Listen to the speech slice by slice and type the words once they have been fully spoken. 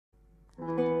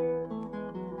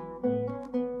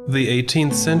The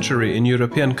 18th century in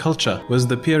European culture was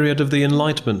the period of the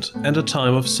Enlightenment and a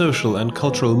time of social and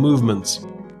cultural movements.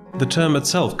 The term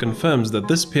itself confirms that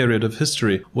this period of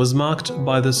history was marked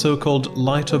by the so-called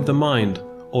light of the mind,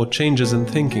 or changes in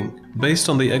thinking, based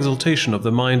on the exaltation of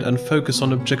the mind and focus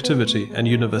on objectivity and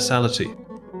universality.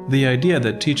 The idea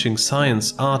that teaching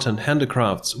science, art and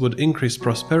handicrafts would increase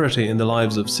prosperity in the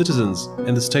lives of citizens,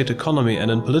 in the state economy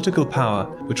and in political power,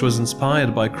 which was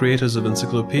inspired by creators of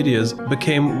encyclopedias,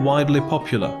 became widely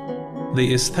popular.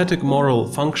 The aesthetic moral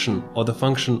function, or the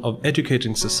function of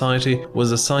educating society,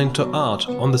 was assigned to art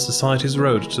on the society's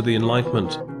road to the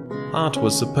Enlightenment. Art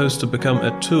was supposed to become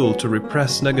a tool to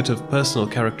repress negative personal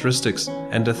characteristics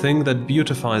and a thing that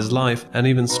beautifies life and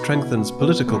even strengthens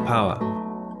political power.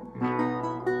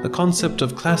 The concept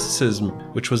of Classicism,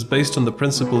 which was based on the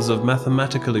principles of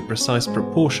mathematically precise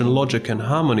proportion, logic and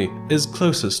harmony, is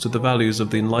closest to the values of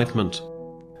the Enlightenment.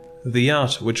 The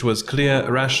art, which was clear,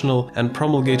 rational, and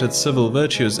promulgated civil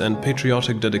virtues and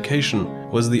patriotic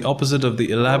dedication, was the opposite of the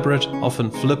elaborate,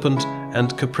 often flippant,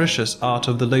 and capricious art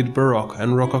of the late Baroque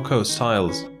and Rococo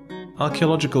styles.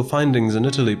 Archaeological findings in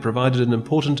Italy provided an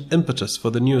important impetus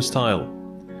for the new style.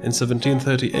 In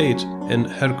 1738, in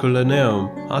Herculaneum,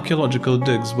 archaeological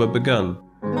digs were begun.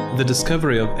 The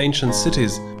discovery of ancient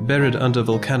cities buried under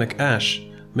volcanic ash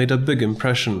made a big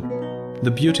impression.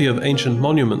 The beauty of ancient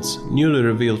monuments, newly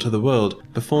revealed to the world,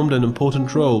 performed an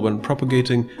important role when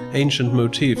propagating ancient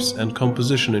motifs and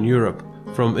composition in Europe,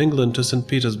 from England to St.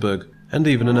 Petersburg, and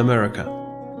even in America.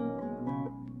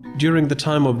 During the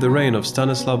time of the reign of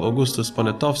Stanislav Augustus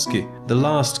Poniatowski, the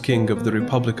last king of the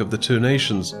Republic of the Two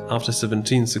Nations, after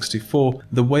 1764,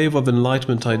 the wave of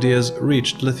Enlightenment ideas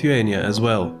reached Lithuania as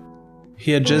well.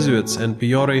 Here Jesuits and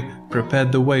Priori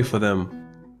prepared the way for them.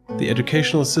 The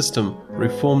educational system,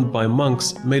 reformed by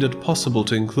monks, made it possible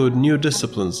to include new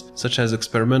disciplines, such as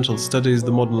experimental studies,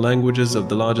 the modern languages of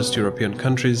the largest European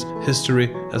countries,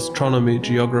 history, astronomy,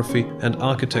 geography, and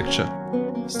architecture.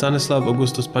 Stanislav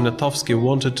Augustus Poniatowski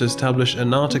wanted to establish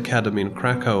an art academy in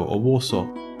Krakow or Warsaw.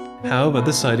 However,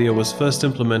 this idea was first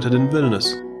implemented in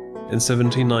Vilnius. In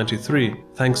 1793,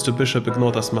 thanks to Bishop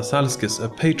Ignotas Masalskis, a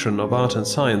patron of art and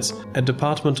science, a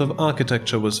department of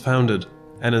architecture was founded,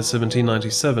 and in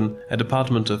 1797 a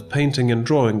department of painting and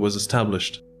drawing was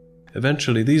established.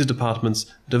 Eventually these departments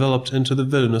developed into the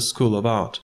Vilnius School of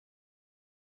Art.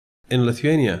 In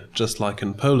Lithuania, just like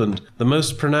in Poland, the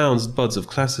most pronounced buds of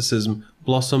Classicism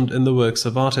blossomed in the works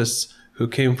of artists who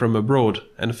came from abroad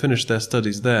and finished their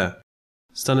studies there.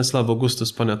 Stanislav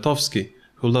Augustus Poniatowski,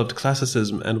 who loved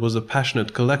Classicism and was a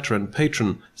passionate collector and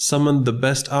patron, summoned the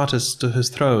best artists to his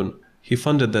throne. He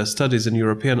funded their studies in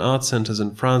European art centers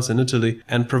in France and Italy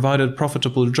and provided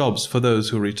profitable jobs for those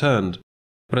who returned.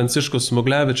 Pranciškus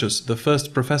Smuglevičius, the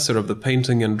first professor of the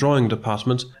painting and drawing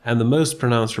department and the most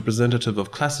pronounced representative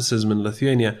of Classicism in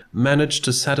Lithuania, managed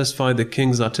to satisfy the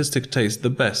king's artistic taste the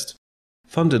best.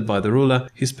 Funded by the ruler,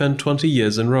 he spent 20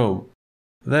 years in Rome.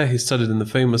 There he studied in the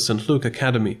famous St. Luke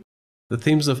Academy. The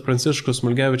themes of Pranciškus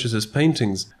Smuglevičius's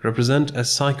paintings represent a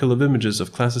cycle of images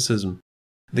of Classicism.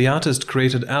 The artist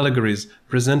created allegories,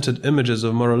 presented images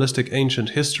of moralistic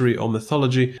ancient history or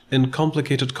mythology in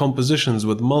complicated compositions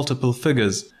with multiple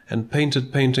figures, and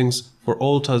painted paintings for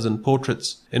altars and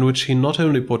portraits, in which he not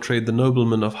only portrayed the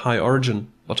noblemen of high origin,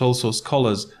 but also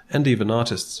scholars and even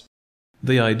artists.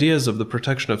 The ideas of the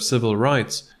protection of civil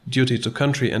rights, duty to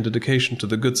country and dedication to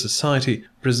the good society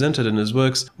presented in his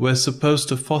works were supposed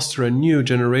to foster a new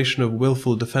generation of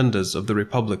willful defenders of the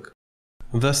Republic.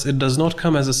 Thus it does not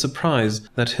come as a surprise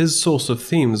that his source of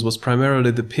themes was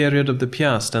primarily the period of the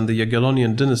Piast and the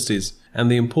Jagiellonian dynasties and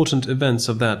the important events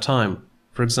of that time,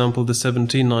 for example the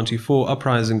 1794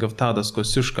 uprising of Tadas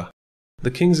Kosciuszka. The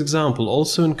king's example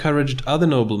also encouraged other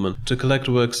noblemen to collect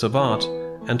works of art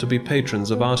and to be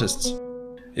patrons of artists.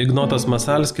 Ignotas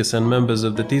Masalskis and members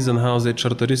of the Tyzenhauzai,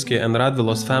 Czartoryski and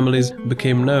Radvilos families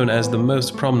became known as the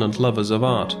most prominent lovers of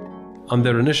art. On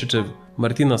their initiative,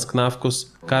 Martynas Knavkus,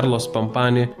 Carlos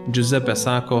Pampani, Giuseppe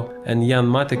Sacco and Jan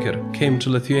Mateker came to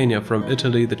Lithuania from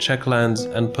Italy, the Czech lands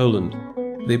and Poland.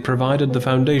 They provided the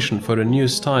foundation for a new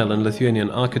style in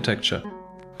Lithuanian architecture.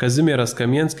 Kazimieras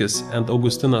Kamienskis and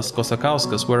Augustinas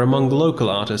Kosakauskas were among the local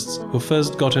artists who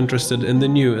first got interested in the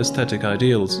new aesthetic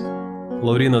ideals.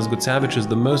 Laurynas Gucevičius,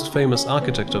 the most famous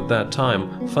architect of that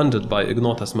time, funded by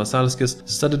Ignotas Masalskis,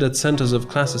 studied at centers of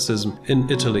Classicism in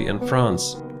Italy and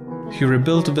France. He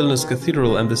rebuilt Vilnius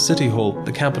Cathedral and the City Hall,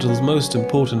 the capital's most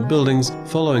important buildings,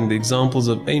 following the examples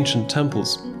of ancient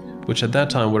temples, which at that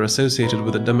time were associated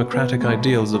with the democratic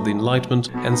ideals of the Enlightenment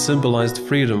and symbolized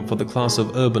freedom for the class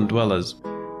of urban dwellers.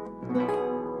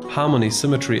 Harmony,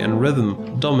 symmetry, and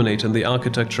rhythm dominate in the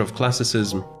architecture of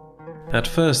Classicism. At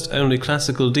first, only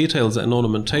classical details and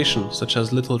ornamentation, such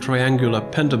as little triangular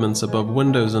pediments above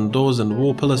windows and doors and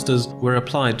wall pilasters, were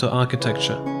applied to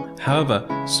architecture. However,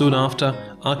 soon after,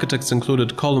 architects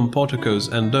included column porticos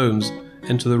and domes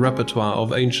into the repertoire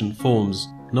of ancient forms.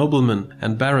 Noblemen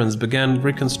and barons began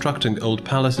reconstructing old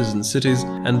palaces in cities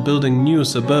and building new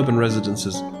suburban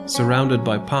residences, surrounded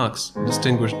by parks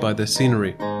distinguished by their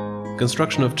scenery.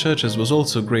 Construction of churches was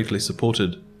also greatly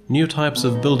supported. New types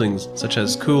of buildings, such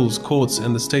as schools, courts,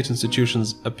 and the state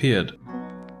institutions, appeared.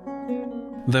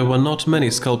 There were not many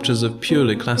sculptures of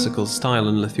purely classical style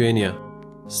in Lithuania.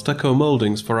 Stucco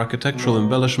moldings for architectural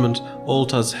embellishment,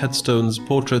 altars, headstones,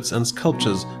 portraits, and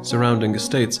sculptures surrounding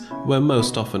estates were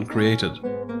most often created.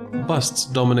 Busts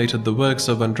dominated the works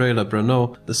of André Le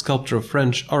Brunot, the sculptor of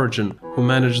French origin who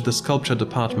managed the sculpture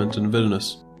department in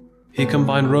Vilnius. He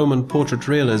combined Roman portrait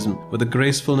realism with the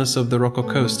gracefulness of the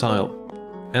Rococo style.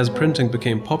 As printing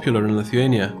became popular in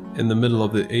Lithuania in the middle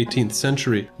of the 18th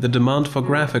century, the demand for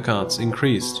graphic arts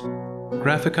increased.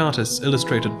 Graphic artists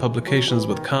illustrated publications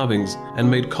with carvings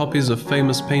and made copies of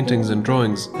famous paintings and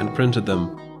drawings and printed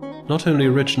them. Not only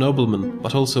rich noblemen,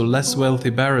 but also less wealthy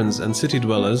barons and city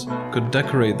dwellers could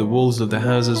decorate the walls of their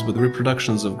houses with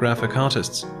reproductions of graphic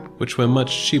artists, which were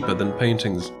much cheaper than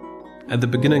paintings. At the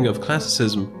beginning of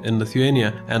Classicism in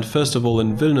Lithuania, and first of all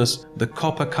in Vilnius, the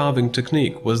copper carving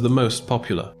technique was the most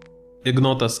popular.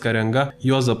 Ignotas Karenga,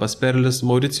 Juozapas Perlis,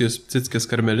 Mauricius Pcickis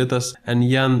Karmelitas, and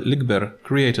Jan Ligber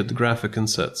created graphic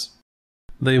inserts.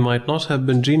 They might not have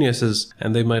been geniuses,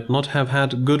 and they might not have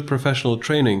had good professional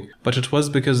training, but it was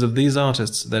because of these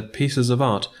artists that pieces of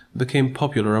art became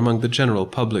popular among the general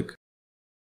public.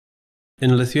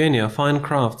 In Lithuania, fine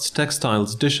crafts,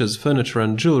 textiles, dishes, furniture,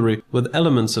 and jewelry with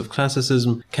elements of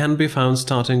Classicism can be found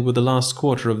starting with the last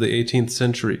quarter of the 18th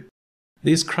century.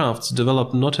 These crafts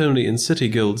developed not only in city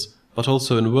guilds, but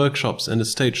also in workshops and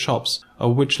estate shops,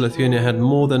 of which Lithuania had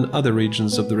more than other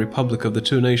regions of the Republic of the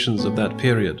Two Nations of that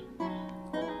period.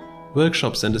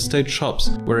 Workshops and estate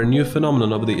shops were a new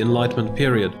phenomenon of the Enlightenment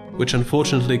period, which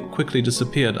unfortunately quickly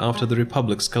disappeared after the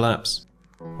Republic's collapse.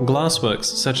 Glassworks,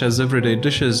 such as everyday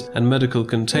dishes and medical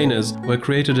containers, were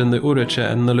created in the Ureche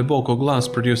and Naliboko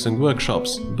glass-producing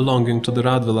workshops belonging to the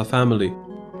Radvila family,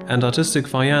 and artistic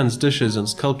faience dishes and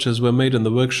sculptures were made in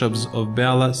the workshops of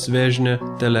Bela, Svezhne,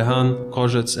 Telehan,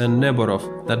 Kozhets, and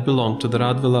Neborov that belonged to the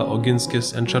Radvila,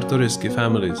 Oginskis, and Czartoryski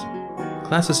families.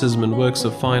 Classicism in works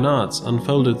of fine arts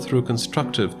unfolded through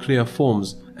constructive, clear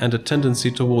forms and a tendency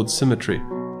towards symmetry.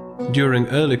 During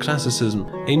early Classicism,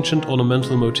 ancient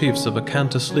ornamental motifs of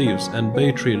acanthus leaves and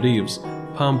bay tree leaves,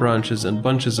 palm branches and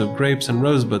bunches of grapes and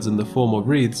rosebuds in the form of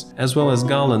wreaths, as well as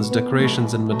garlands,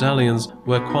 decorations and medallions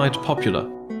were quite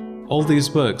popular. All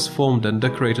these works formed and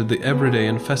decorated the everyday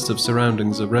and festive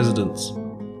surroundings of residents.